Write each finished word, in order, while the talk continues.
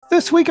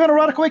This week on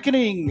Erotic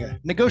Awakening,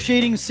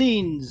 negotiating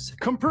scenes,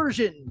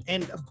 compersion,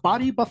 and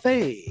body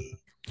buffet.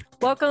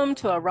 Welcome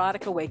to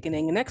Erotic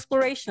Awakening, an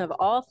exploration of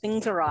all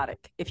things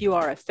erotic. If you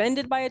are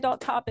offended by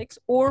adult topics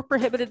or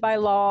prohibited by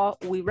law,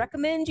 we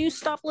recommend you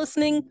stop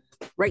listening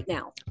right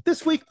now.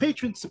 This week,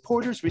 patron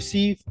supporters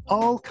receive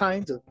all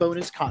kinds of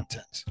bonus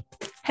content.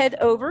 Head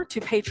over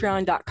to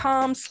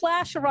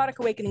patreon.com/erotic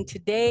awakening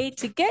today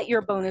to get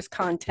your bonus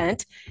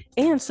content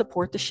and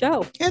support the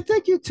show. And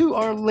thank you to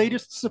our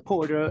latest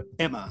supporter,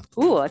 Emma.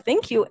 Ooh,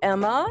 thank you,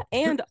 Emma,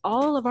 and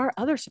all of our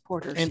other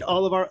supporters. And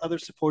all of our other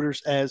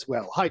supporters as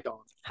well. Hi, Dawn.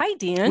 Hi,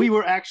 Dan. We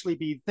will actually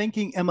be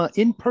thanking Emma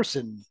in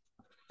person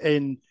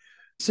in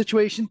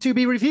situation to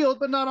be revealed,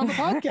 but not on the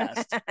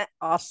podcast.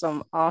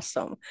 Awesome.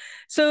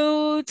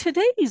 So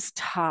today's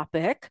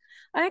topic,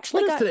 What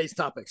is today's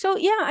topic? So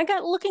I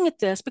got looking at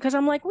this because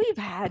I'm like, we've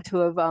had to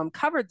have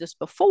covered this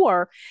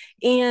before,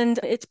 and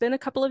it's been a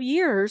couple of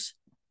years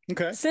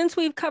since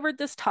we've covered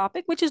this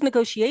topic, which is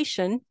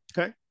negotiation.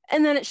 Okay.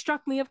 And then it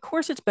struck me, of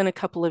course, it's been a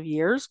couple of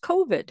years,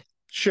 COVID.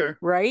 Sure.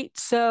 Right.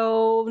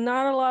 So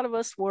not a lot of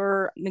us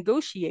were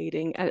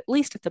negotiating, at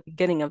least at the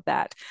beginning of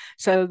that.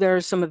 So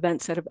there's some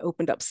events that have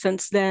opened up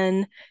since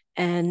then,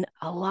 and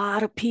a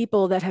lot of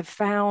people that have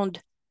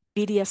found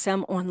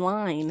BDSM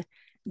online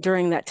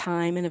during that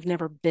time and have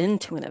never been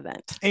to an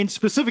event. And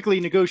specifically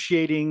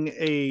negotiating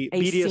a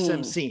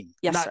BDSM scene.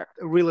 Yes, not sir.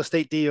 A real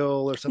estate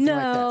deal or something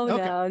like that.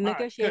 No,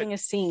 negotiating a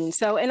scene.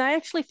 So, and I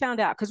actually found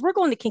out because we're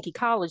going to Kinky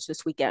College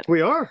this weekend.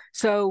 We are.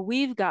 So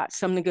we've got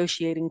some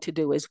negotiating to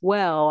do as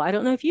well. I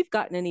don't know if you've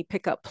gotten any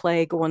pickup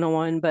play going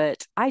on,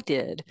 but I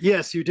did.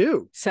 Yes, you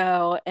do.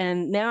 So,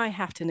 and now I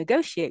have to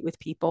negotiate with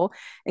people,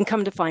 and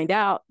come to find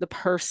out the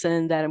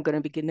person that I'm going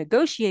to be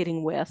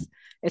negotiating with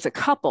is a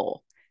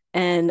couple.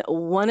 And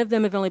one of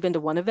them have only been to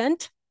one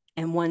event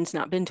and one's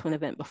not been to an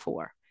event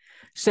before.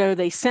 So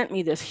they sent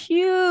me this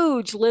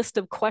huge list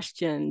of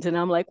questions, and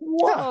I'm like,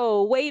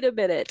 whoa, wait a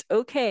minute.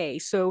 Okay,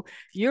 so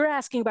you're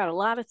asking about a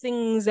lot of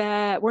things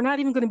that we're not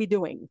even going to be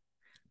doing,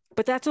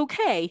 but that's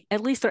okay. At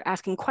least they're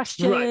asking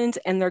questions,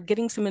 and they're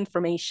getting some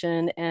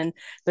information, and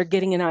they're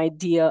getting an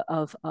idea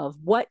of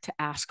what to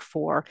ask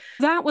for.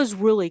 That was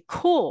really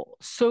cool.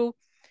 So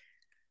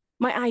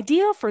my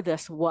idea for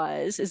this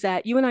is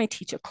that you and I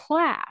teach a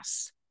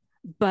class,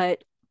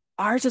 but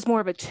ours is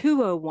more of a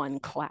 201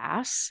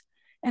 class.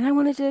 And I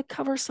wanted to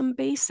cover some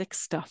basic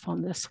stuff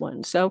on this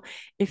one. So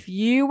if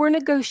you were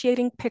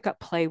negotiating pickup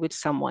play with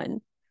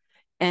someone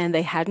and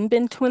they hadn't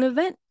been to an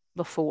event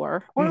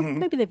before, or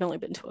maybe they've only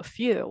been to a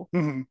few,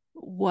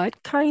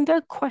 what kind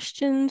of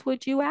questions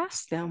would you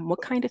ask them?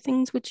 What kind of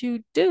things would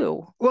you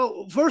do?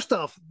 Well, first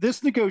off,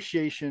 this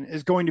negotiation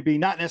is going to be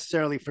not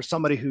necessarily for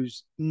somebody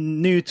who's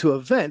new to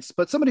events,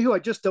 but somebody who I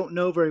just don't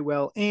know very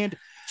well. And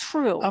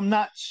true, I'm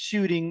not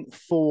shooting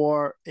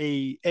for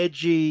a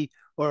edgy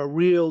or a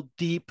real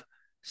deep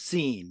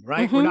scene,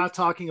 right? We're not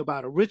talking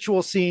about a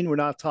ritual scene. We're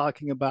not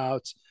talking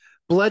about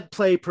blood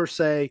play per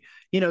se,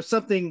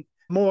 something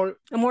more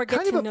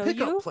kind of a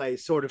pickup play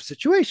sort of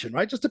situation,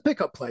 right? Just a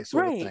pickup play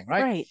sort of thing,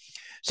 right? Right.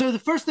 So the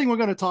first thing we're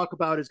going to talk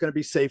about is going to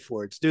be safe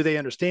words. Do they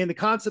understand the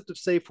concept of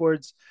safe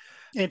words?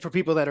 And for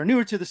people that are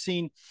newer to the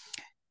scene,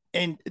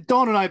 and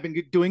Dawn and I have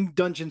been doing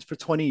dungeons for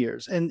 20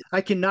 years, and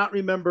I cannot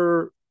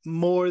remember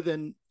more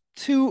than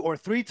 2 or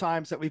 3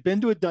 times that we've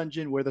been to a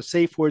dungeon where the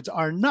safe words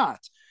are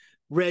not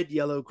red,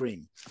 yellow,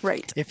 green.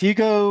 Right. If you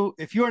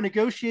are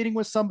negotiating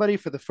with somebody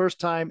for the first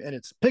time and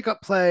it's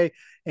pickup play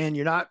and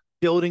you're not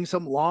building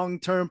some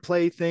long-term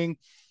play thing,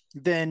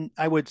 then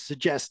I would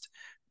suggest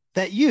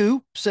that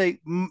you say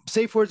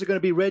safe words are going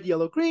to be red,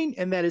 yellow, green,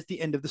 and that is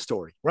the end of the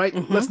story, right?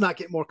 Let's not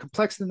get more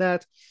complex than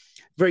that.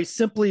 Very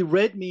simply,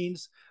 red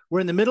means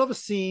we're in the middle of a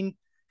scene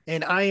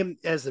and I am,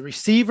 as the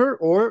receiver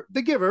or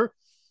the giver,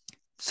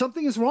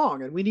 something is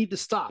wrong and we need to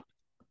stop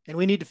and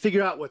we need to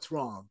figure out what's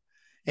wrong.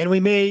 And we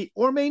may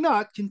or may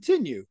not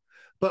continue,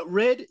 but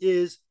red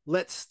is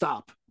let's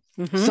stop.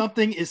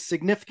 Something is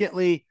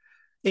significantly,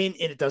 and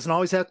it doesn't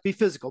always have to be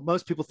physical.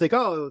 Most people think,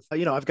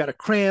 I've got a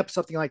cramp,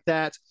 something like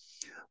that.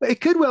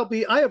 It could well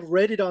be. I have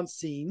read it on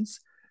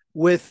scenes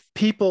with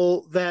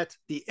people that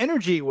the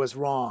energy was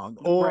wrong,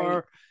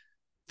 or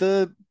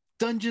the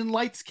dungeon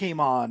lights came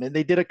on and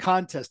they did a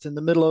contest in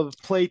the middle of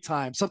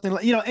playtime, something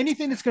like,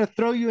 anything that's going to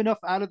throw you enough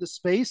out of the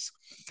space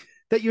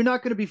that you're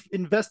not going to be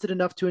invested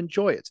enough to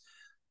enjoy it.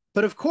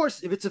 But of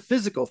course, if it's a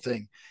physical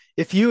thing,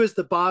 if you as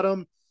the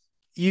bottom,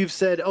 you've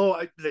said,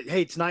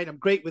 hey, tonight I'm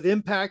great with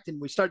impact, and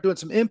we start doing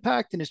some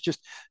impact, and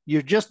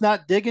you're just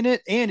not digging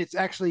it, and it's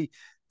actually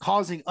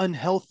causing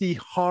unhealthy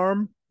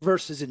harm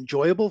versus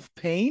enjoyable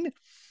pain,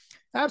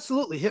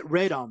 absolutely hit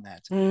red on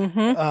that.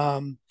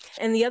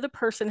 And the other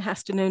person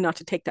has to know not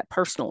to take that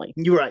personally.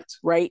 You're right.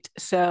 Right.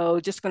 So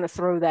just going to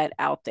throw that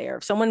out there.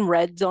 If someone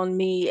reds on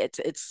me,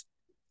 it's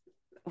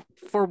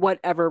for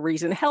whatever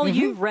reason. Hell,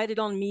 you've read it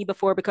on me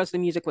before because the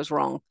music was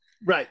wrong.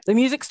 Right. The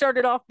music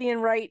started off being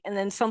right, and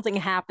then something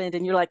happened,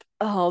 and you're like,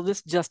 oh,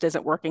 this just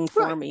isn't working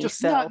for me.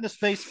 Just not in the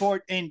space for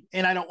it,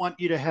 and I don't want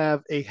you to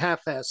have a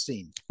half-ass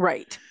scene.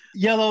 Right.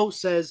 Yellow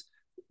says,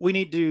 we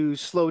need to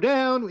slow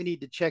down. We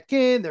need to check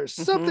in. There's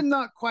something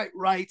not quite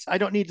right. I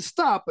don't need to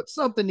stop, but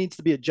something needs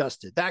to be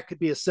adjusted. That could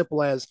be as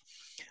simple as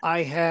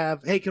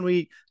hey, can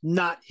we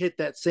not hit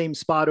that same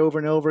spot over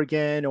and over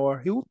again?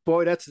 Or, oh,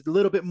 boy, that's a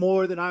little bit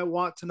more than I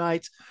want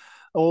tonight.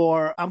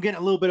 Or I'm getting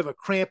a little bit of a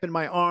cramp in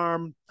my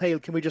arm. Hey,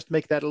 can we just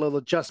make that a little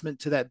adjustment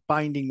to that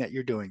binding that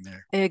you're doing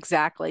there?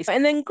 Exactly.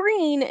 And then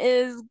green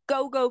is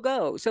go, go,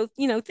 go. So,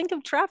 think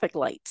of traffic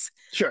lights.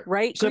 Sure.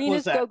 Right? Simple green as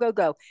is that. go, go,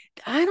 go.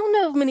 I don't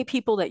know of many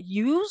people that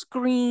use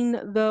green,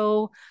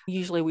 though.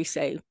 Usually we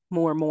say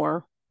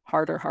more,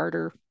 harder,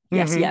 harder.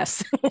 Yes,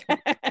 yes.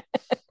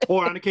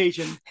 Or on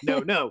occasion,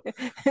 no.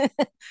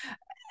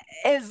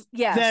 Yes.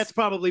 That's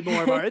probably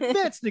more of our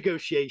advanced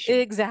negotiation.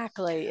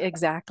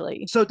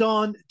 Exactly. So,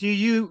 Dawn, do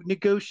you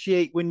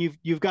negotiate when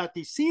you've got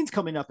these scenes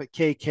coming up at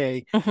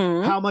KK?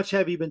 How much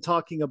have you been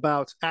talking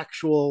about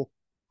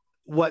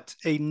what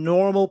a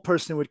normal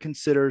person would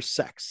consider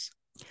sex?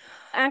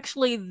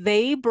 Actually,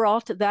 they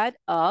brought that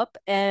up,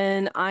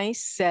 and I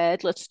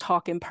said, let's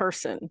talk in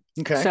person.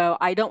 Okay. So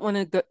I don't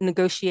want to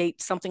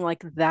negotiate something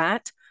like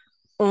that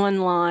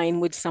online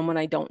with someone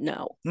I don't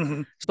know.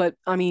 But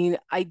I mean,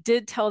 I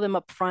did tell them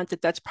up front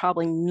that that's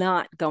probably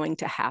not going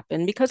to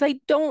happen because I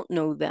don't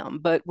know them,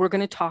 but we're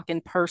going to talk in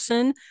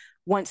person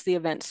once the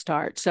event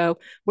starts. So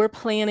we're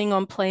planning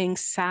on playing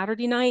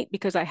Saturday night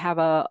because I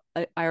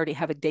already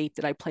have a date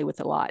that I play with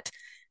a lot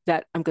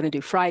that I'm going to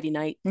do Friday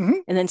night.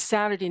 And then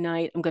Saturday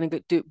night, I'm going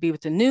to be with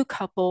the new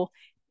couple,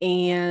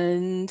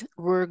 and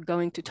we're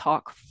going to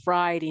talk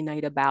Friday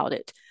night about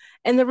it.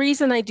 And the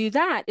reason I do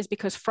that is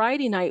because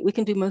Friday night, we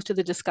can do most of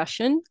the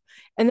discussion.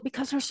 And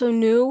because they're so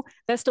new,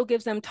 that still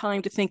gives them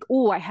time to think,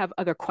 oh, I have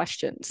other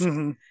questions.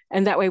 And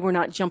that way we're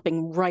not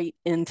jumping right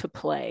into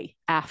play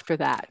after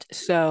that.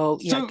 So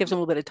it gives them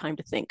a little bit of time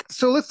to think.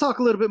 So let's talk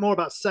a little bit more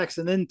about sex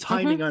and then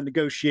timing on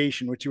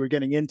negotiation, which you were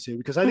getting into,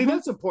 because I think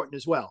that's important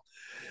as well.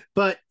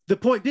 But the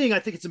point being, I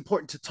think it's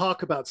important to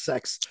talk about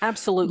sex.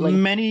 Absolutely.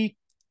 Many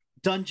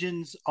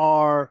dungeons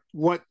are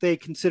what they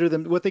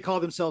call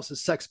themselves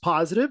as sex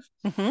positive.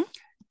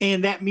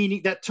 And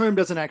that term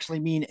doesn't actually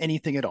mean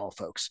anything at all,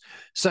 folks.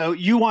 So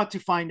you want to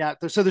find out.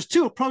 So there's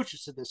two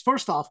approaches to this.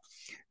 First off,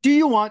 do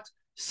you want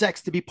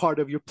sex to be part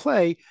of your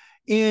play?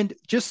 And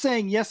just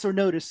saying yes or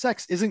no to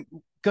sex isn't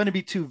going to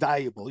be too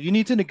valuable. You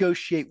need to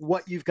negotiate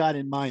what you've got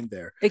in mind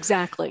there.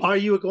 Exactly. Are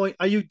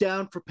you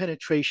down for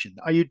penetration?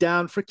 Are you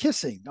down for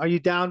kissing? Are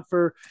you down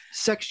for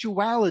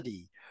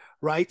sexuality?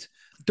 Right?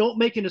 Don't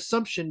make an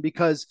assumption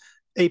because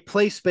a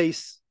play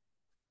space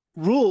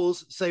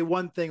rules say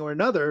one thing or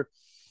another,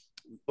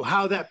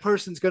 how that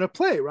person's going to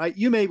play, right?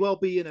 You may well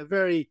be in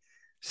a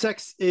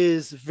sex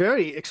is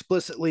very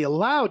explicitly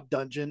allowed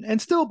dungeon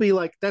and still be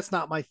like, that's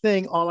not my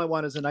thing. All I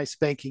want is a nice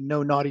spanking,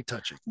 no naughty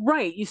touching.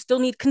 Right. You still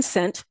need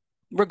consent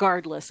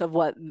regardless of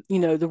what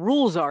the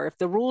rules are. If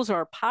the rules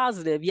are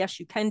positive, yes,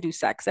 you can do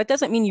sex. That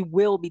doesn't mean you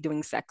will be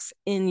doing sex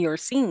in your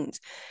scenes.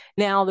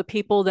 Now, the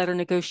people that are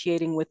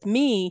negotiating with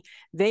me,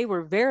 they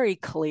were very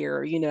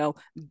clear,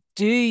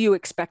 do you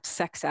expect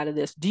sex out of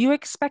this? Do you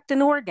expect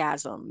an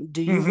orgasm?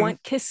 Do you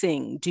want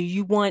kissing?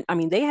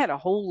 They had a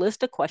whole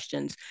list of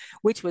questions,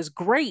 which was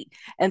great.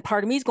 And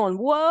part of me is going,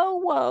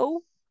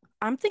 whoa,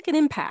 I'm thinking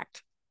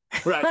impact.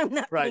 Right. I'm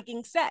not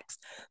thinking sex.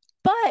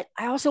 But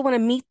I also want to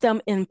meet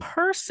them in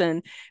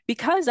person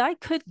because I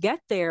could get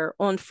there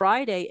on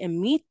Friday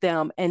and meet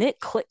them and it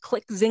click,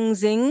 click, zing,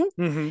 zing,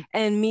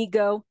 and me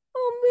go,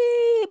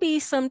 oh, maybe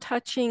some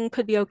touching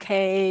could be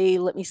okay.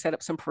 Let me set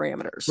up some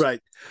parameters. Right.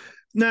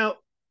 Now,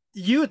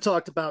 you had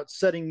talked about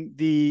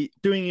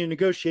doing your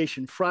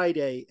negotiation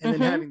Friday and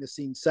then having the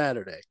scene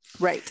Saturday.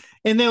 Right.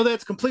 And now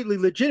that's completely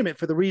legitimate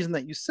for the reason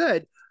that you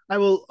said. I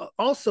will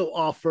also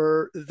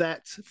offer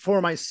that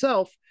for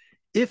myself,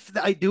 if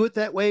I do it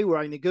that way, where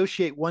I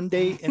negotiate one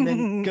day and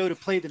then go to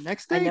play the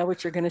next day, I know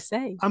what you're going to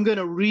say. I'm going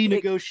to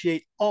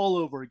renegotiate all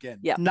over again.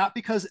 Yep. Not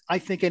because I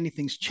think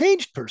anything's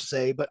changed per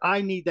se, but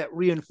I need that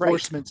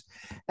reinforcement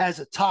as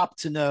a top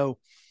to know.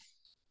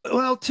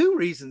 Well, two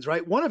reasons,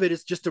 right? One of it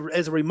is just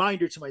as a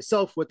reminder to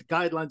myself what the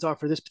guidelines are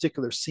for this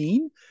particular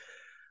scene.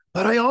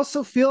 But I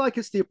also feel like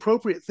it's the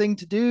appropriate thing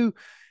to do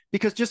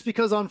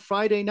because on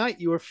Friday night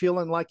you were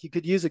feeling like you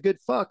could use a good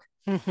fuck.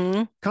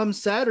 Come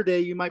Saturday,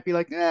 you might be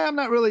like,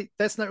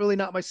 that's not really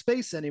my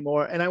space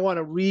anymore. And I want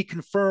to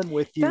reconfirm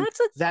with you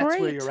that's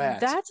where you're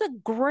at. That's a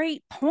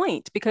great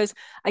point because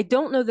I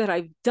don't know that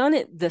I've done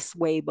it this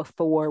way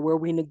before where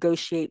we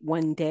negotiate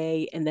one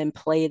day and then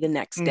play the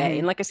next day.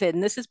 And like I said,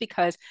 and this is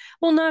because,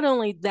 well, not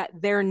only that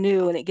they're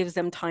new and it gives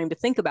them time to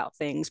think about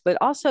things, but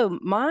also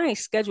my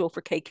schedule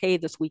for KK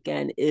this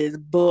weekend is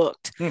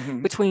booked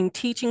between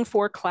teaching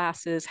 4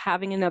 classes,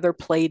 having another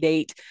play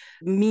date,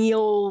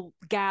 meal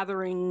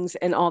gatherings,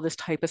 and all this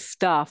type of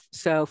stuff.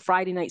 So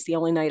Friday night's the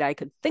only night I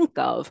could think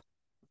of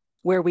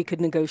where we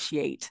could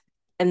negotiate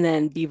and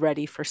then be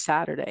ready for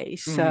Saturday.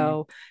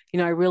 So,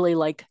 I really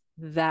like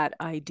that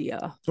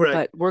idea. Right.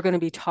 But we're going to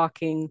be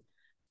talking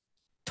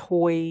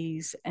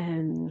toys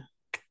and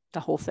the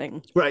whole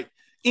thing. Right.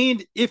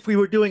 And if we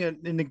were doing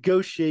a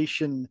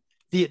negotiation,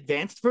 the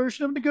advanced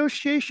version of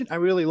negotiation, I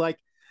really like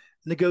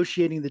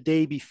negotiating the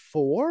day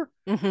before,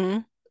 Mm-hmm.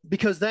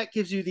 because that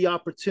gives you the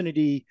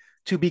opportunity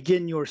to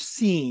begin your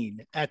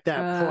scene at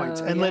that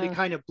point Oh, and let it yeah.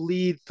 kind of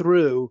bleed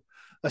through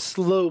a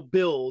slow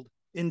build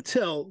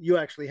until you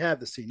actually have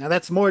the scene. Now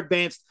that's more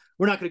advanced.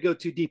 We're not going to go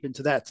too deep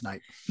into that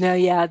tonight. No,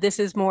 yeah, this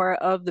is more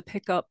of the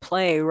pickup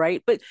play,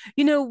 right? But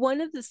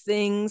one of the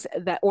things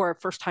that, or a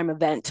first time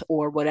event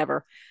or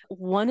whatever,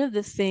 one of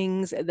the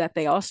things that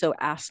they also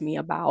asked me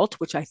about,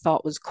 which I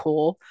thought was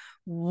cool,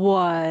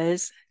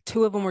 was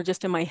two of them were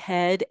just in my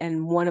head,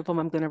 and one of them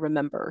I'm going to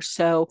remember.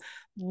 So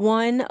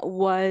one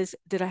was,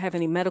 did I have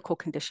any medical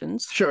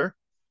conditions? Sure.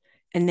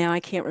 And now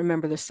I can't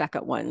remember the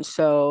second one.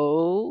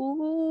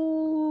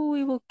 So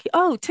we will,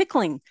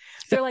 tickling.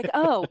 They're like,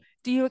 oh,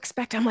 do you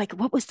expect? I'm like,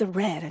 what was the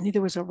red? I knew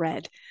there was a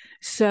red.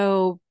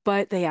 So,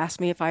 but they asked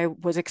me if I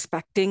was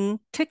expecting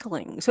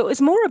tickling. So it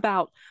was more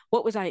about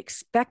what was I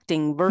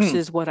expecting Hmm.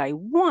 versus what I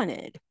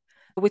wanted,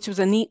 which was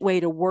a neat way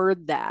to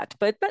word that.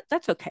 But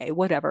that's okay,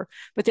 whatever.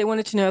 But they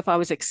wanted to know if I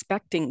was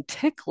expecting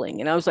tickling.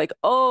 And I was like,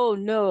 oh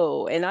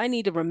no. And I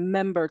need to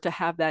remember to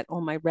have that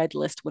on my red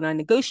list when I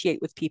negotiate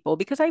with people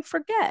because I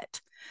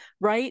forget,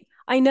 right?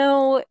 I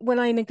know when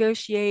I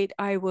negotiate,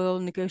 I will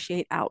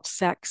negotiate out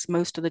sex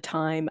most of the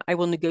time. I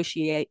will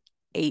negotiate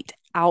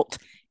out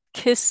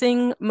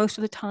kissing most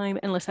of the time,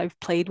 unless I've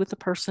played with the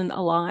person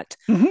a lot.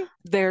 Mm-hmm.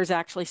 There's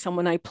actually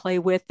someone I play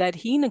with that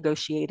he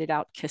negotiated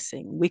out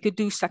kissing. We could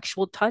do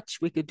sexual touch,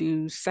 we could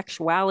do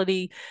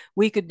sexuality,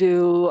 we could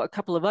do a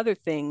couple of other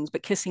things,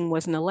 but kissing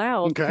wasn't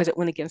allowed Okay. because it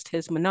went against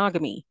his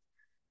monogamy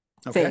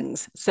Okay.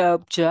 things.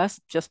 So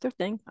just their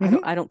thing. Mm-hmm.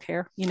 I don't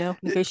care,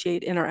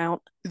 negotiate in or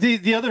out.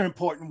 The other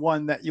important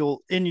one that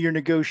you'll in your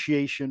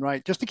negotiation,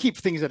 right, just to keep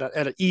things at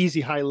an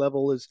easy high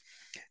level, is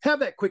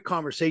have that quick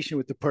conversation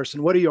with the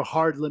person. What are your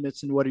hard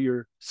limits and what are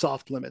your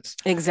soft limits?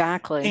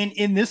 Exactly. And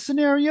in this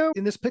scenario,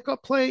 in this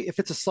pickup play, if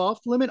it's a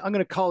soft limit, I'm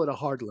going to call it a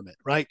hard limit,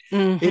 right? It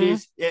Mm-hmm.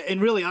 is,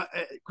 and really,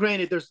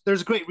 granted,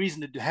 there's a great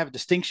reason to have a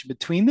distinction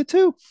between the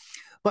two,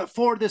 but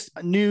for this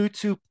new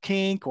to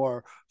kink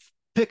or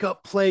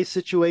pickup play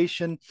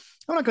situation,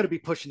 I'm not going to be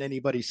pushing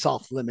anybody's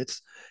soft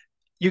limits.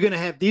 You're going to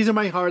have, these are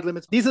my hard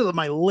limits. These are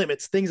my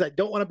limits, things I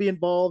don't want to be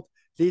involved.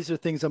 These are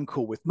things I'm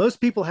cool with. Most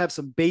people have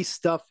some base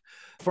stuff.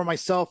 For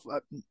myself,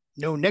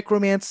 no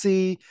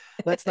necromancy.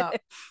 Let's not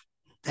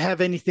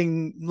have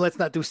anything, let's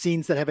not do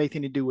scenes that have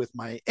anything to do with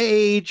my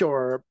age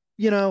or,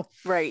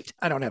 Right.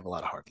 I don't have a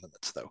lot of hard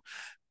limits though.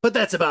 But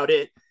that's about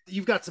it.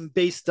 You've got some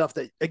base stuff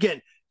that,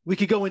 again, we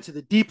could go into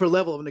the deeper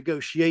level of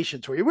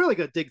negotiations where you're really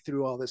going to dig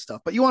through all this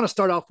stuff. But you want to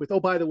start off with, oh,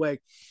 by the way,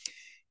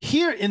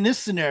 here in this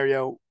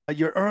scenario,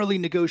 your early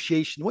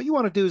negotiation, what you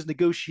want to do is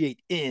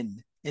negotiate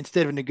in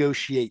instead of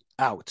negotiate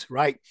out,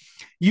 right?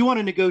 You want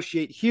to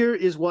negotiate, here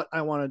is what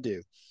I want to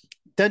do.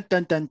 Dun,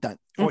 dun, dun, dun.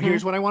 Or Mm-hmm.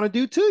 here's what I want to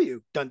do to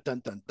you. Dun,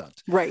 dun, dun, dun.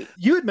 Right.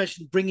 You had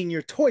mentioned bringing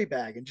your toy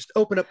bag and just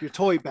open up your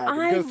toy bag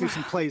and go through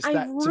some plays I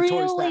some toys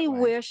really that way.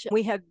 wish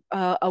we had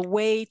a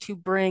way to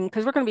bring,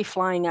 because we're going to be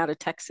flying out of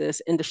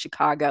Texas into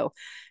Chicago.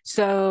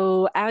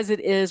 So as it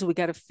is, we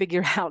got to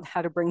figure out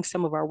how to bring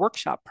some of our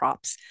workshop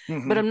props.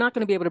 Mm-hmm. But I'm not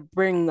going to be able to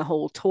bring the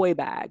whole toy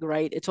bag,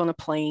 right? It's on a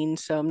plane,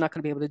 so I'm not going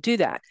to be able to do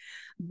that.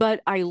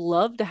 But I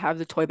love to have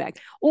the toy bag.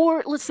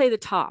 Or let's say the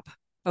top.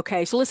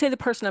 Okay, so let's say the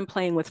person I'm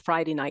playing with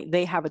Friday night,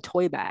 they have a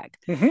toy bag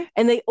Mm-hmm.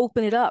 and they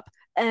open it up.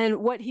 And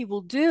what he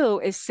will do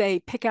is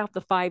say, pick out the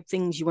 5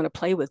 things you want to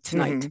play with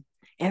tonight.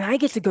 Mm-hmm. And I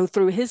get to go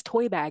through his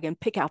toy bag and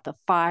pick out the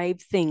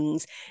 5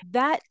 things.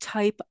 That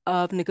type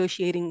of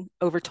negotiating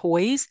over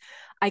toys,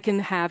 I can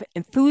have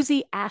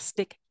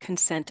enthusiastic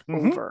consent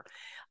Mm-hmm. over.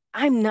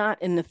 I'm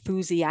not an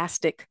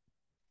enthusiastic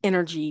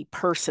energy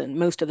person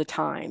most of the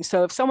time.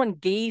 So if someone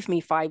gave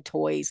me 5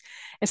 toys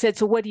and said,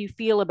 so what do you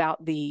feel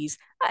about these?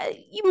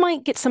 You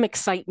might get some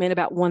excitement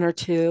about 1 or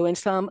 2 and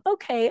some,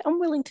 okay, I'm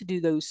willing to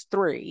do those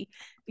 3,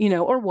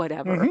 or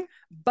whatever. Mm-hmm.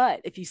 But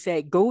if you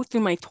say, go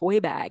through my toy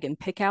bag and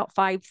pick out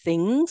 5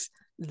 things,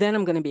 then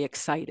I'm going to be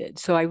excited.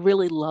 So I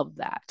really love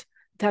that.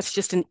 That's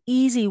just an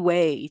easy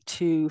way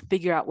to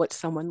figure out what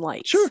someone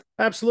likes. Sure,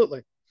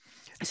 absolutely.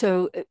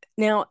 So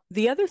now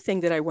the other thing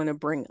that I want to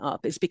bring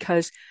up is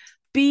because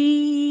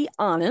be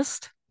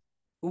honest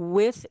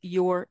with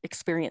your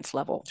experience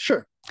level.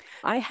 Sure.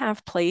 I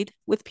have played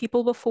with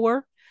people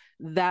before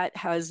that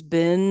has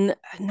been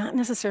not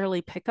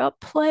necessarily pickup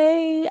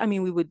play. I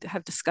mean, we would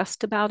have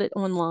discussed about it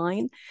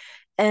online,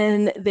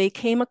 and they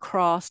came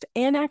across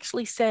and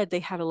actually said they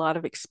had a lot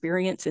of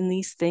experience in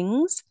these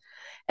things.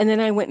 And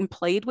then I went and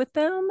played with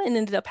them and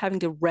ended up having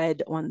to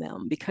read on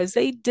them because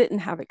they didn't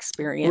have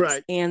experience,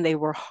 Right. and they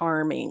were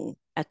harming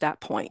at that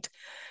point.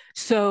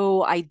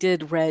 So I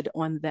did read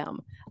on them.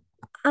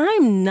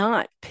 I'm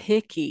not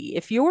picky.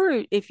 If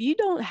you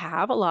don't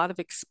have a lot of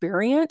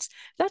experience,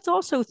 that's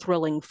also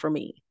thrilling for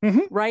me, Mm-hmm.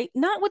 right?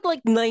 Not with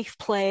like knife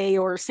play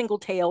or single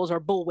tails or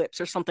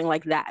bullwhips or something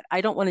like that. I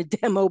don't want to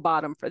demo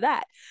bottom for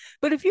that.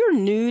 But if you're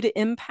new to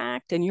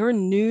impact and you're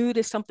new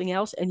to something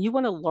else and you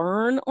want to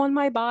learn on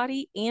my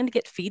body and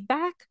get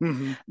feedback,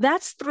 Mm-hmm.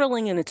 that's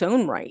thrilling in its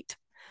own right.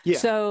 Yeah.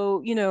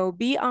 So,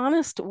 be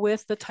honest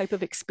with the type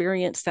of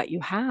experience that you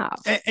have.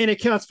 And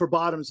it counts for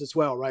bottoms as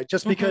well, right?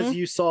 Just because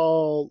you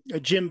saw a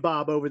Jim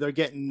Bob over there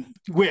getting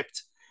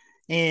whipped,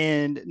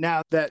 and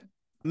now that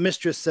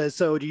mistress says,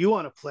 so do you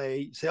want to play?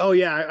 You say, oh,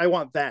 yeah, I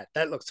want that.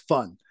 That looks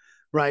fun,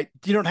 right?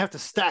 You don't have to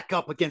stack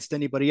up against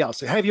anybody else.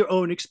 So have your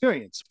own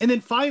experience. And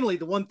then finally,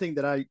 the one thing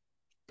that I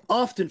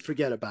often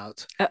forget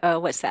about.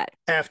 What's that?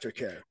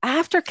 Aftercare.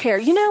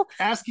 Aftercare.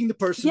 Asking the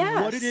person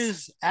what it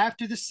is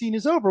after the scene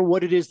is over,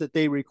 what it is that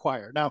they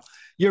require. Now,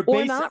 your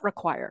base not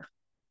require.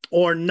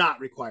 Or not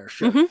require,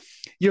 sure.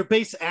 Your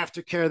base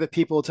aftercare that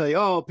people will tell you,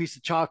 oh, a piece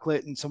of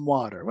chocolate and some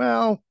water.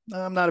 Well,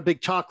 I'm not a big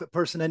chocolate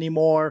person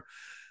anymore,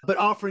 but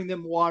offering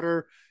them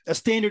water, a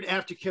standard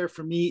aftercare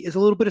for me is a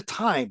little bit of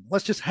time.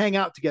 Let's just hang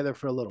out together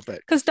for a little bit.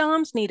 Because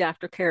DOMs need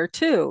aftercare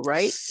too,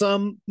 right?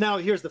 Now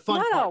here's the fun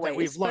not part always, that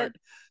we've learned.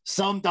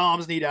 Some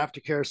DOMs need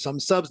aftercare, some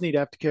subs need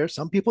aftercare,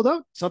 some people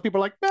don't. Some people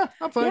are like,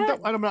 I'm fine. Yeah.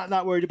 I'm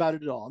not worried about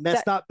it at all. And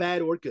that's not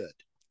bad or good.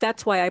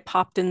 That's why I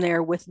popped in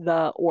there with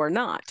the or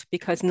not,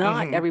 because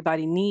not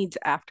everybody needs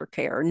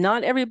aftercare.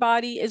 Not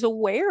everybody is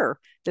aware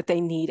that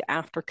they need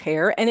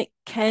aftercare, and it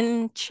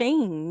can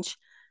change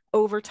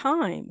over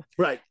time.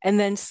 Right. And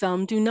then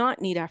some do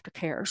not need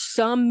aftercare.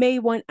 Some may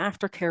want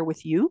aftercare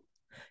with you.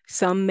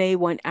 Some may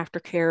want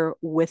aftercare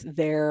with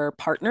their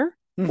partner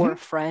or a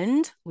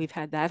friend. We've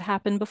had that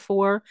happen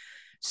before.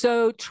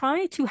 So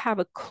try to have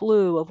a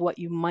clue of what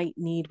you might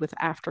need with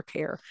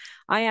aftercare.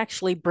 I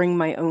actually bring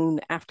my own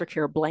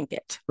aftercare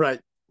blanket. Right.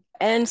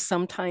 And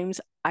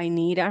sometimes I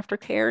need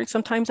aftercare and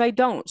sometimes I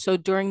don't. So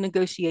during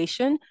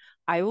negotiation,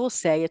 I will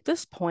say at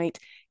this point,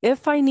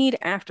 if I need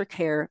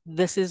aftercare,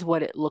 this is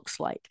what it looks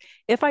like.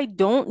 If I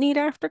don't need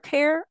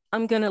aftercare,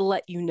 I'm going to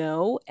let you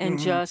know and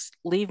just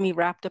leave me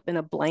wrapped up in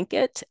a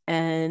blanket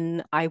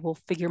and I will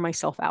figure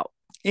myself out.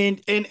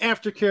 And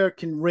aftercare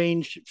can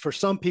range for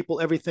some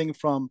people, everything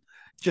from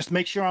just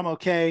make sure I'm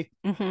okay,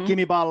 give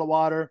me a bottle of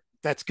water,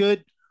 that's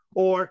good,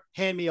 or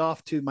hand me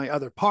off to my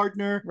other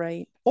partner.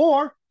 Right.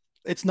 Or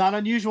it's not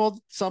unusual.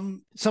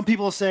 Some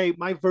people say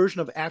my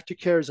version of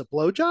aftercare is a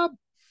blowjob.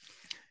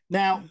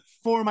 Now,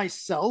 for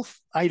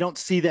myself, I don't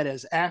see that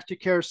as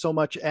aftercare so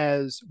much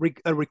as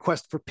a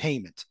request for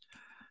payment.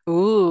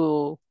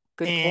 Ooh,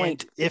 good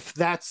point. If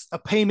that's a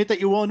payment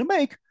that you're willing to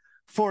make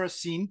for a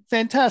scene,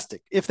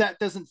 fantastic. If that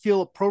doesn't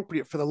feel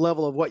appropriate for the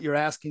level of what you're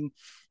asking,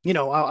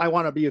 I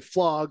want to be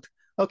flogged.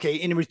 Okay,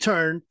 in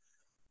return,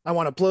 I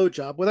want a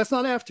blowjob. Well, that's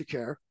not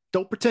aftercare.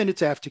 Don't pretend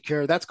it's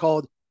aftercare. That's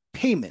called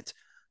payment.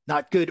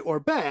 Not good or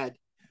bad.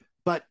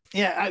 But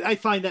yeah, I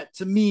find that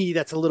to me,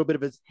 that's a little bit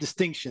of a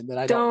distinction that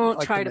I don't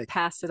like try to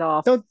pass it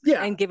off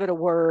and give it a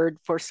word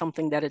for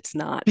something that it's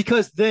not.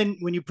 Because then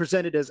when you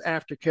present it as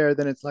aftercare,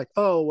 then it's like,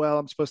 oh, well,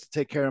 I'm supposed to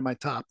take care of my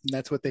top. And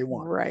that's what they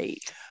want.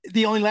 Right.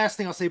 The only last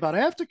thing I'll say about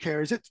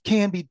aftercare is it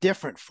can be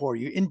different for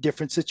you in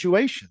different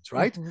situations,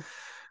 right?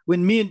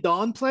 When me and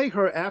Dawn play,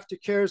 her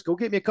aftercare is go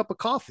get me a cup of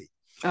coffee.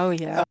 Oh,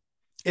 yeah.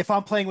 If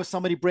I'm playing with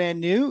somebody brand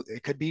new,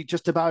 it could be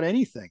just about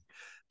anything.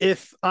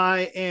 If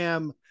I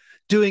am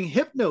doing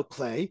hypno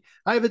play,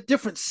 I have a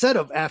different set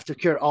of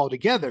aftercare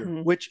altogether,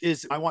 which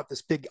is I want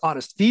this big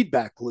honest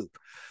feedback loop.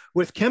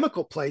 With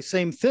chemical play,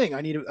 same thing.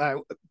 I need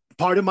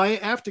part of my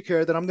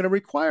aftercare that I'm going to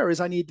require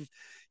is I need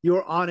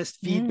your honest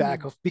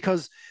feedback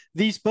because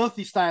both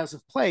these styles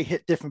of play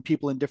hit different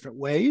people in different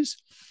ways.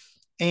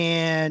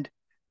 And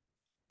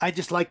I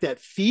just like that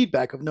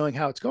feedback of knowing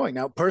how it's going.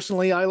 Now,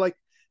 personally,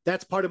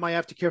 that's part of my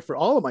aftercare for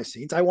all of my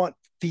scenes. I want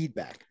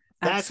feedback.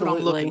 That's what I'm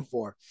looking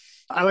for.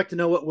 I like to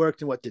know what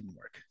worked and what didn't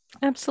work.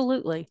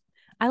 Absolutely.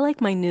 I like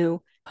my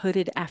new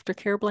hooded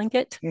aftercare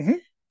blanket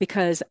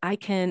because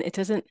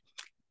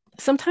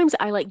sometimes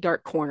I like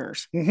dark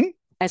corners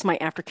as my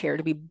aftercare,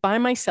 to be by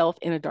myself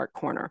in a dark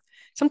corner.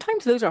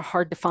 Sometimes those are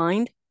hard to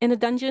find in a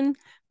dungeon,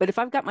 but if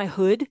I've got my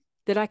hood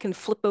that I can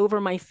flip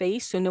over my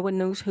face so no one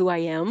knows who I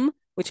am,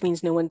 which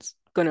means no one's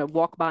going to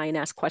walk by and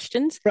ask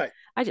questions. Right.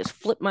 I just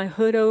flip my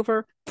hood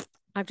over.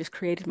 I've just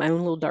created my own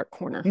little dark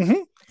corner.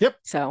 Yep.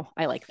 So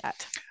I like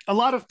that. A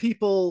lot of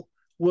people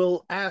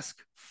will ask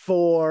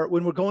for,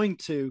 when we're going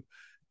to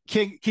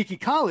Kiki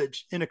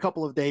College in a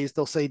couple of days,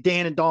 they'll say,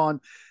 Dan and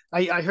Dawn,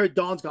 I heard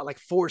Dawn's got like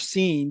 4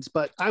 scenes,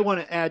 but I want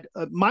to add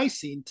my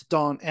scene to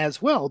Dawn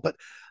as well. But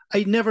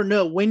I never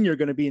know when you're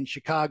going to be in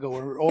Chicago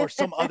or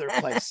some other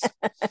place.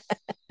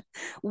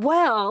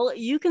 Well,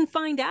 you can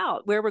find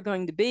out where we're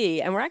going to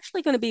be. And we're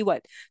actually going to be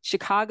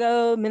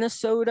Chicago,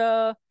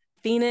 Minnesota,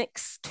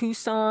 Phoenix,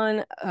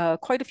 Tucson,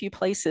 quite a few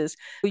places.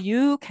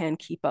 You can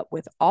keep up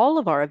with all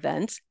of our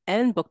events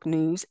and book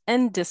news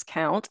and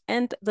discount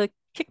and the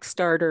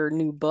Kickstarter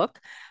new book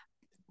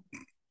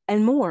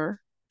and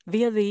more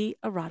via the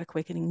Erotic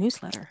Awakening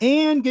newsletter.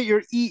 And get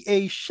your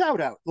EA shout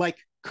out like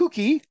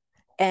Cookie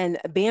and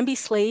Bambi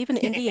Slave in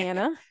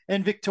Indiana.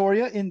 And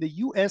Victoria in the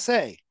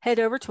USA. Head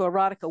over to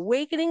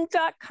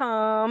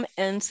eroticawakening.com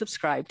and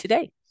subscribe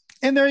today.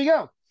 And there you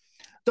go.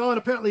 Dawn,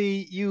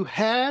 apparently you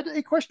had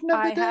a question of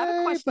the I have a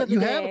day, question but of the you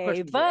have a day, question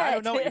of the day. I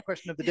don't but know what your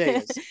question of the day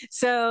is.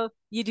 so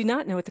you do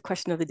not know what the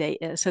question of the day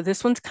is. So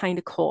this one's kind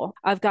of cool.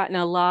 I've gotten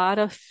a lot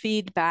of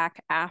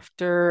feedback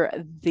after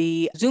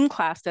the Zoom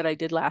class that I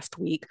did last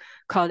week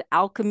called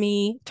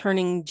Alchemy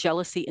Turning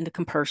Jealousy into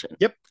Compersion.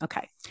 Yep.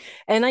 Okay.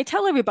 And I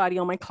tell everybody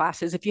on my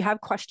classes, if you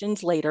have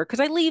questions later, because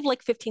I leave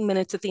like 15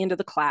 minutes at the end of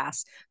the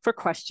class for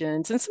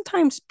questions, and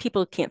sometimes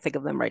people can't think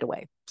of them right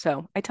away.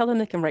 So I tell them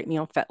they can write me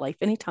on FetLife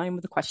anytime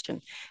with a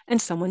question.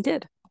 And someone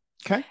did.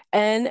 Okay.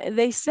 And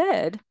they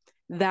said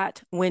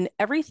that when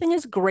everything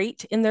is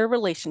great in their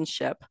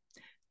relationship,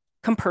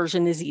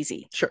 compersion is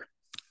easy. Sure.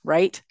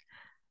 Right?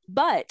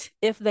 But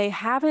if they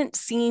haven't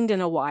seen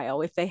in a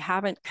while, if they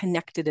haven't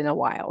connected in a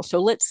while, so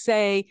let's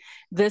say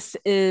this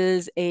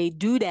is a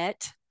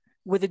dudette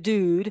with a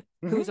dude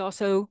who's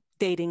also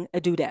dating a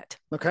dudette.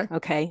 Okay.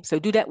 Okay. So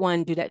dudette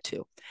one, dudette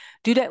two.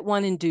 Dudette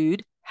one and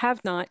dude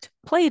have not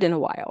played in a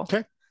while.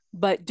 Okay.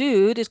 But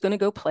dude is going to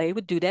go play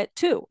with dudette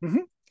two.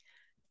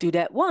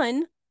 Dudette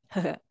one,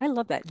 I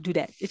love that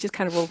dudette. It just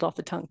kind of rolled off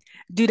the tongue.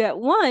 Dudette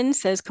one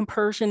says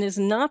compersion is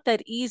not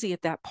that easy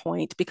at that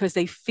point because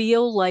they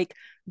feel like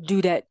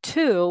dudette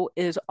two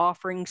is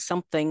offering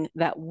something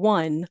that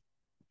one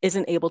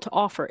isn't able to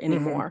offer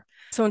anymore.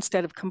 So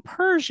instead of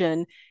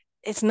compersion,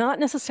 it's not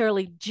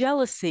necessarily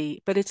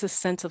jealousy, but it's a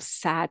sense of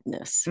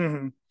sadness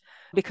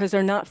because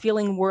they're not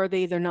feeling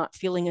worthy, they're not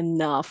feeling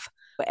enough.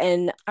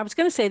 And I was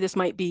going to say this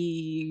might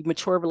be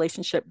mature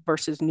relationship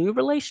versus new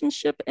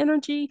relationship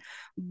energy,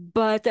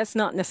 but that's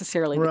not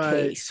necessarily the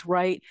case,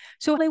 right?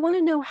 So they want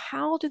to know,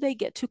 how do they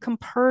get to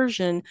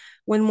compersion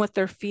when what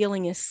they're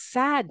feeling is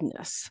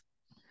sadness?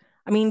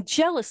 I mean,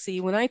 jealousy,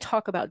 when I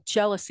talk about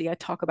jealousy, I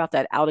talk about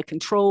that out of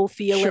control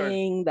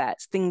feeling,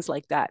 that's things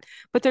like that.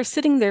 But they're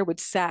sitting there with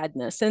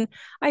sadness. And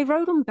I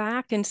wrote them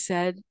back and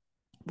said,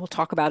 we'll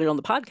talk about it on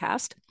the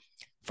podcast,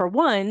 for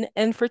one,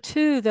 and for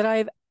two, that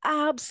I've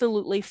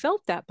absolutely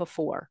felt that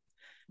before,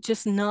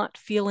 just not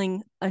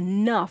feeling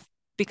enough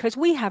because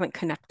we haven't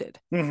connected.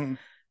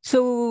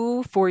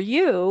 So for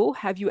you,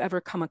 have you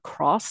ever come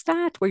across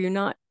that where you're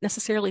not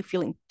necessarily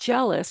feeling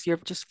jealous, you're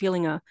just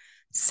feeling a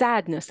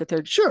sadness that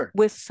they're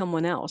with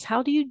someone else?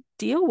 How do you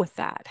deal with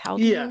that? How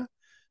do you...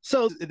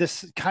 So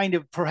this kind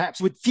of perhaps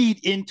would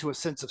feed into a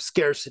sense of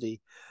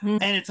scarcity.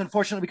 And it's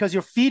unfortunately because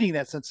you're feeding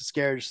that sense of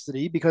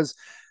scarcity because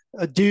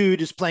a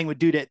dude is playing with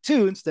dudette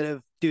two instead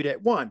of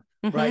dudette one,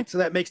 right? So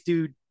that makes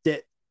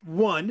dudette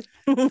one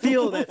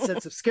feel that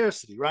sense of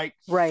scarcity, right?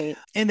 Right.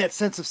 And that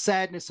sense of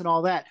sadness and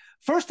all that.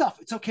 First off,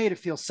 it's okay to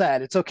feel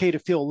sad. It's okay to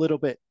feel a little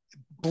bit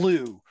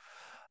blue.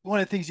 One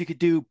of the things you could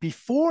do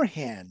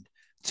beforehand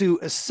to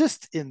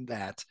assist in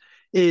that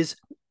is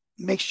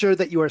make sure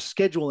that you are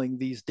scheduling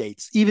these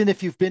dates. Even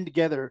if you've been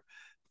together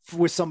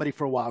with somebody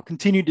for a while,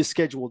 continue to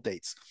schedule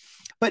dates.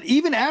 But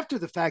even after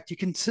the fact, you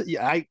can,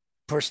 I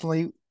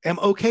personally am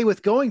okay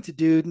with going to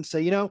dude and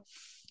say, you know,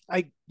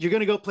 you're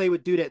going to go play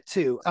with dudette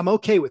two. I'm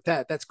okay with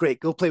that. That's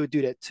great. Go play with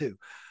dudette two.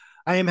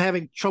 I am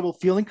having trouble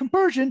feeling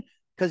compersion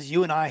because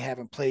you and I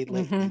haven't played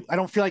lately. I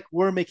don't feel like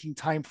we're making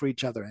time for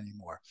each other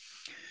anymore.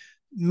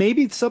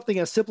 Maybe something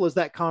as simple as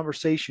that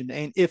conversation.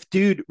 And if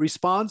dude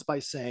responds by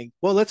saying,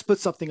 well, let's put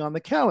something on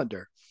the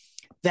calendar,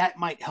 that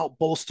might help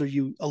bolster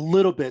you a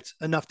little bit,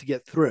 enough to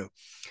get through.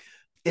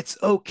 It's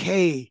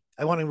okay.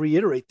 I want to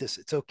reiterate this.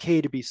 It's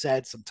okay to be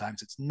sad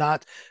sometimes. It's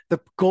not,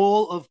 the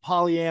goal of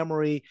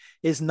polyamory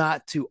is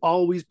not to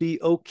always be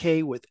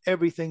okay with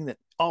everything that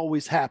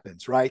always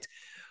happens, right?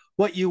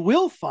 What you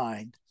will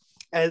find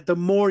as the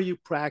more you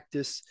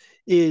practice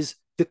is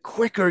the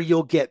quicker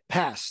you'll get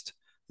past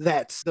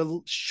that.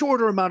 The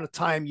shorter amount of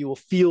time you will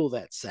feel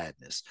that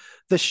sadness,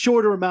 the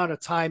shorter amount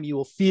of time you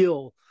will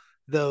feel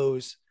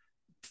those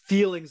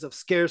feelings of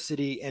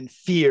scarcity and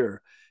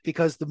fear,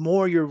 because the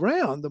more you're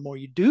around, the more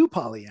you do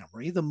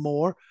polyamory, the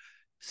more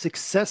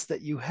success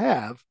that you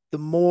have, the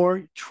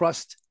more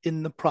trust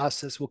in the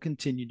process will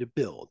continue to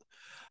build.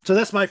 So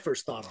that's my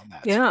first thought on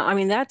that. Yeah, I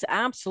mean, that's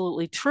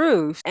absolutely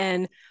true.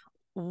 And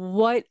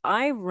what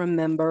I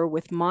remember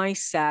with my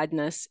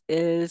sadness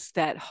is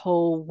that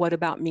whole "what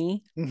about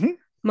me"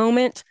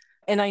 moment.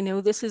 And I know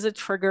this is a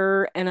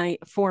trigger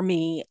for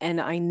me, and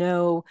I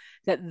know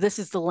that this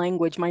is the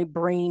language my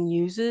brain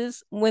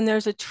uses when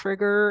there's a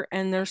trigger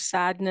and there's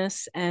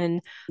sadness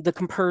and the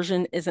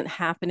compersion isn't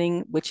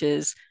happening, which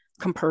is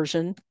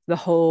compersion, the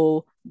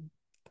whole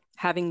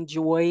having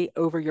joy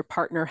over your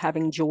partner,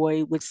 having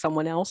joy with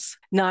someone else.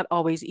 Not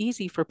always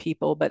easy for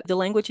people, but the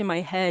language in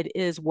my head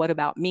is "what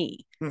about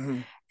me?"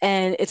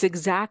 And it's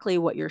exactly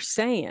what you're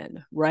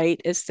saying,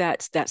 right? It's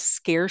that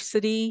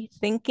scarcity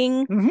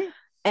thinking.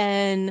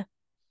 And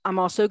I'm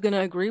also going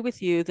to agree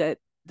with you that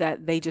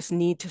they just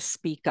need to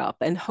speak up.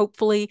 And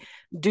hopefully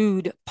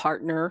dude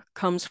partner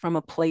comes from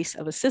a place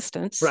of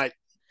assistance. Right.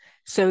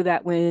 So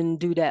that when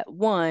dudette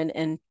one,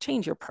 and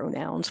change your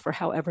pronouns for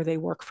however they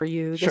work for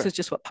you. This is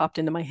just what popped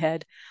into my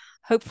head.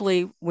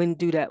 Hopefully when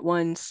dudette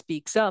one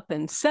speaks up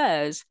and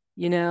says,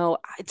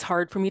 It's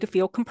hard for me to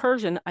feel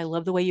compersion. I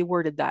love the way you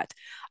worded that.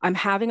 I'm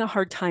having a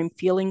hard time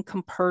feeling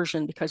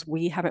compersion because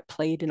we haven't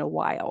played in a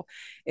while.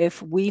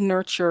 If we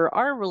nurture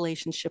our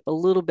relationship a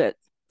little bit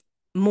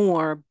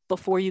more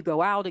before you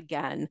go out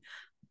again,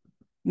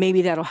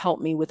 maybe that'll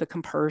help me with the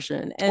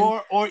compersion.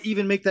 Or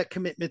even make that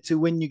commitment to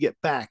when you get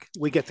back,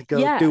 we get to go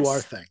do our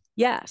thing.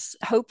 Yes.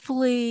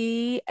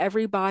 Hopefully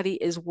everybody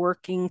is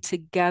working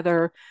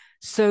together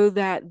so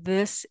that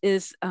this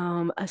is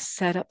a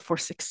setup for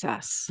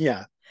success.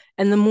 Yeah.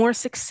 And the more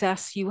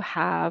success you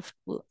have,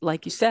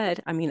 like you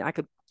said, I mean, I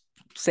could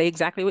say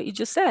exactly what you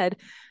just said.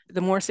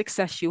 The more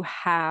success you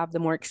have, the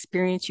more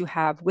experience you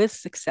have with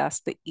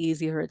success, the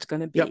easier it's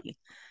going to be. Yep.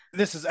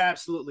 This is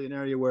absolutely an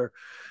area where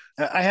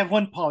I have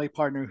one poly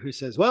partner who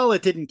says, well,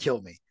 it didn't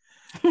kill me.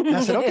 And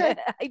I said, okay.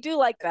 I do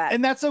like that.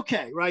 And that's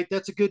okay, right?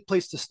 That's a good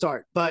place to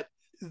start. But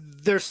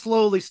they're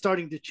slowly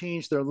starting to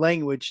change their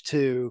language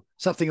to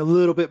something a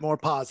little bit more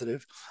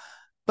positive.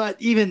 But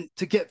even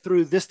to get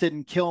through this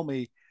didn't kill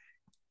me,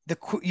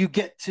 you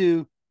get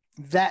to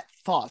that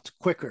thought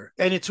quicker.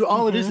 And it's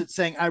all it is. It's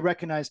saying, I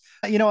recognize,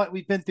 you know what,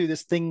 we've been through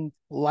this thing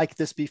like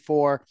this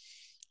before,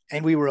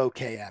 and we were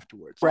okay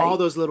afterwards. Right. All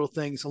those little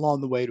things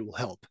along the way will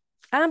help.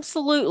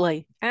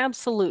 Absolutely.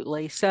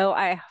 Absolutely. So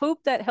I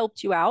hope that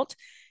helped you out.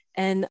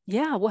 And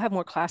yeah, we'll have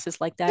more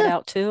classes like that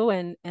out too.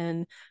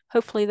 And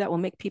hopefully that will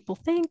make people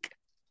think.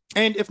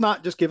 And if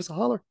not, just give us a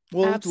holler.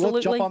 We'll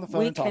jump on the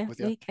phone and talk with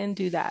you. We can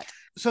do that.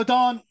 So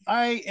Dawn,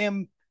 I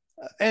am,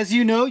 as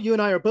you know, you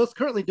and I are both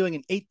currently doing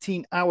an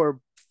 18-hour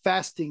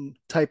fasting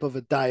type of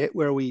a diet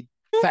where we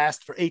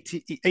fast for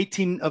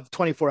 18 of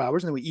 24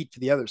 hours and then we eat for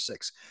the other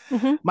 6.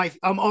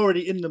 I'm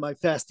already into my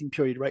fasting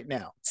period right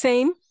now.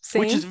 Same.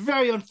 Which is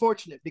very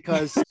unfortunate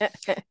because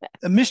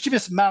a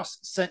mischievous mouse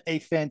sent a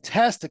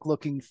fantastic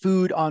looking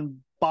food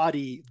on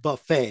body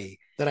buffet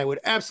that I would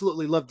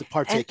absolutely love to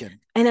partake in.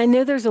 And I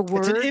know there's a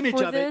word for this. It's an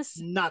image of this.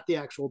 It, not the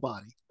actual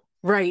body.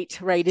 Right.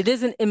 It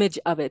is an image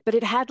of it, but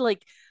it had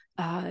like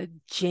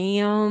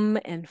jam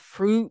and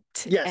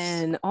fruit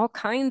and all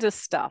kinds of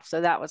stuff.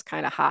 So that was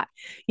kind of hot.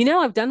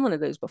 I've done one of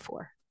those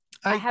before.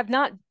 I have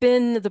not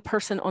been the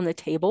person on the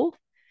table,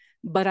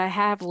 but I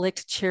have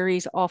licked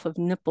cherries off of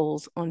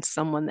nipples on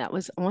someone that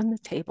was on the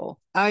table.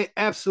 I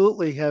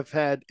absolutely have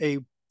had a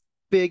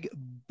big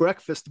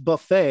breakfast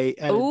buffet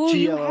at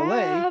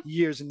GLA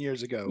years and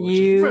years ago, which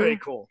is very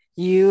cool.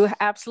 You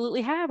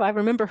absolutely have. I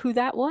remember who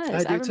that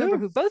was. I remember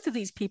who both of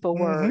these people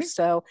were.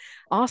 So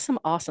awesome.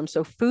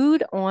 So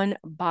food on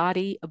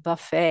body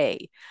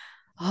buffet.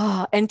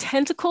 And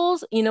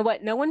tentacles. You know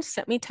what? No one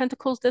sent me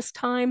tentacles this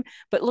time,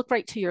 but look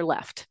right to your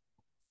left.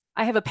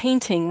 I have a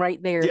painting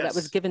right there that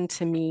was given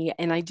to me,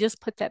 and I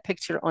just put that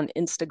picture on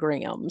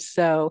Instagram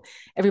so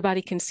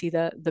everybody can see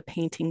the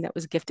painting that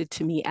was gifted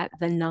to me at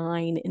the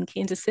 9 in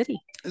Kansas City.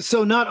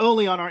 So not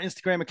only on our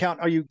Instagram account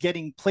are you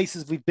getting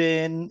places we've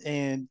been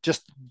and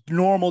just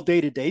normal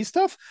day-to-day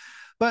stuff,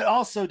 but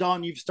also,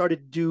 Dawn, you've started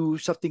to do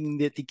something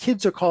that the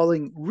kids are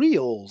calling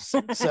reels.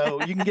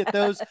 So you can get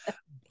those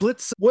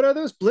blitz. What are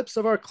those? Blips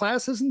of our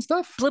classes and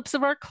stuff? Blips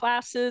of our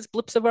classes,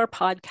 blips of our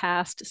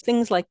podcast,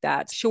 things like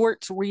that.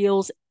 Shorts,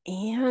 reels,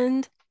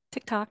 and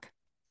TikTok.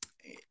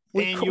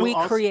 We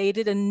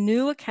created a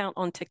new account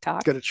on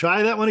TikTok. Going to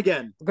try that one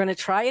again. We're going to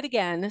try it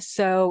again.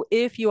 So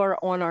if you are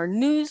on our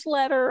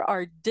newsletter,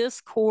 our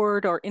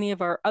Discord, or any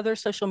of our other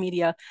social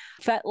media,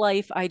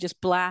 FetLife, I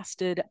just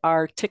blasted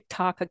our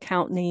TikTok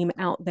account name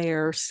out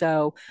there.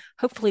 So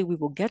hopefully we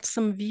will get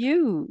some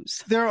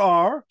views. There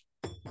are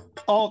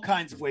all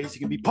kinds of ways you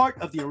can be part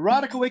of the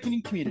Erotic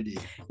Awakening community.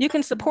 You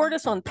can support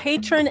us on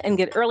Patreon and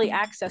get early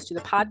access to the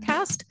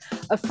podcast,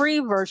 a free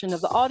version of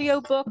the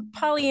audiobook,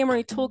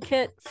 polyamory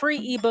toolkit,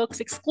 free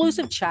ebooks,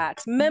 exclusive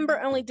chats,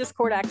 member-only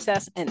Discord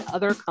access, and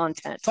other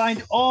content.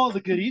 Find all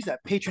the goodies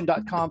at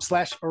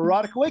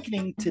patreon.com/erotic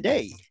awakening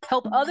today.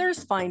 Help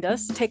others find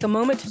us. Take a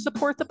moment to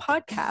support the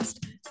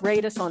podcast.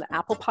 Rate us on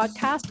Apple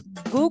Podcast,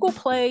 Google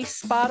Play,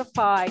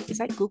 Spotify. Is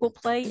that Google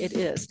Play? It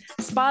is.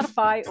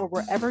 Spotify, or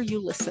wherever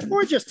you listen.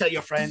 Or just tell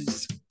your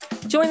friends.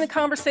 Join the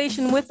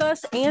conversation with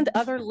us and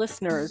other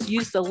listeners.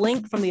 Use the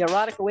link from the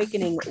Erotic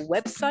Awakening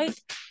website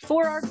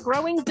for our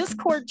growing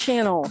Discord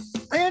channel.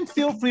 And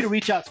feel free to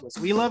reach out to us.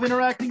 We love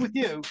interacting with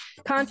you.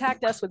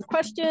 Contact us with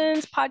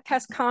questions,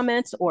 podcast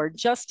comments, or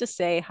just to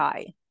say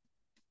hi.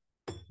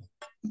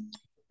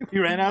 We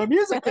ran out of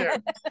music there.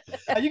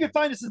 You can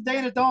find us as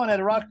Dana Dawn at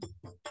Erotic.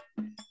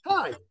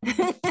 Hi.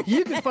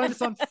 You can find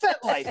us on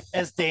FetLife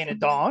as Dana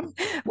Dawn.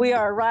 We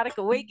are Erotic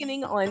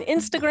Awakening on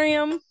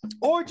Instagram.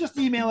 Or just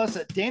email us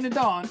at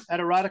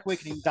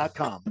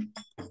danadawn@eroticawakening.com.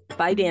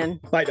 Bye, Dan.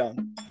 Bye,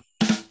 Dawn.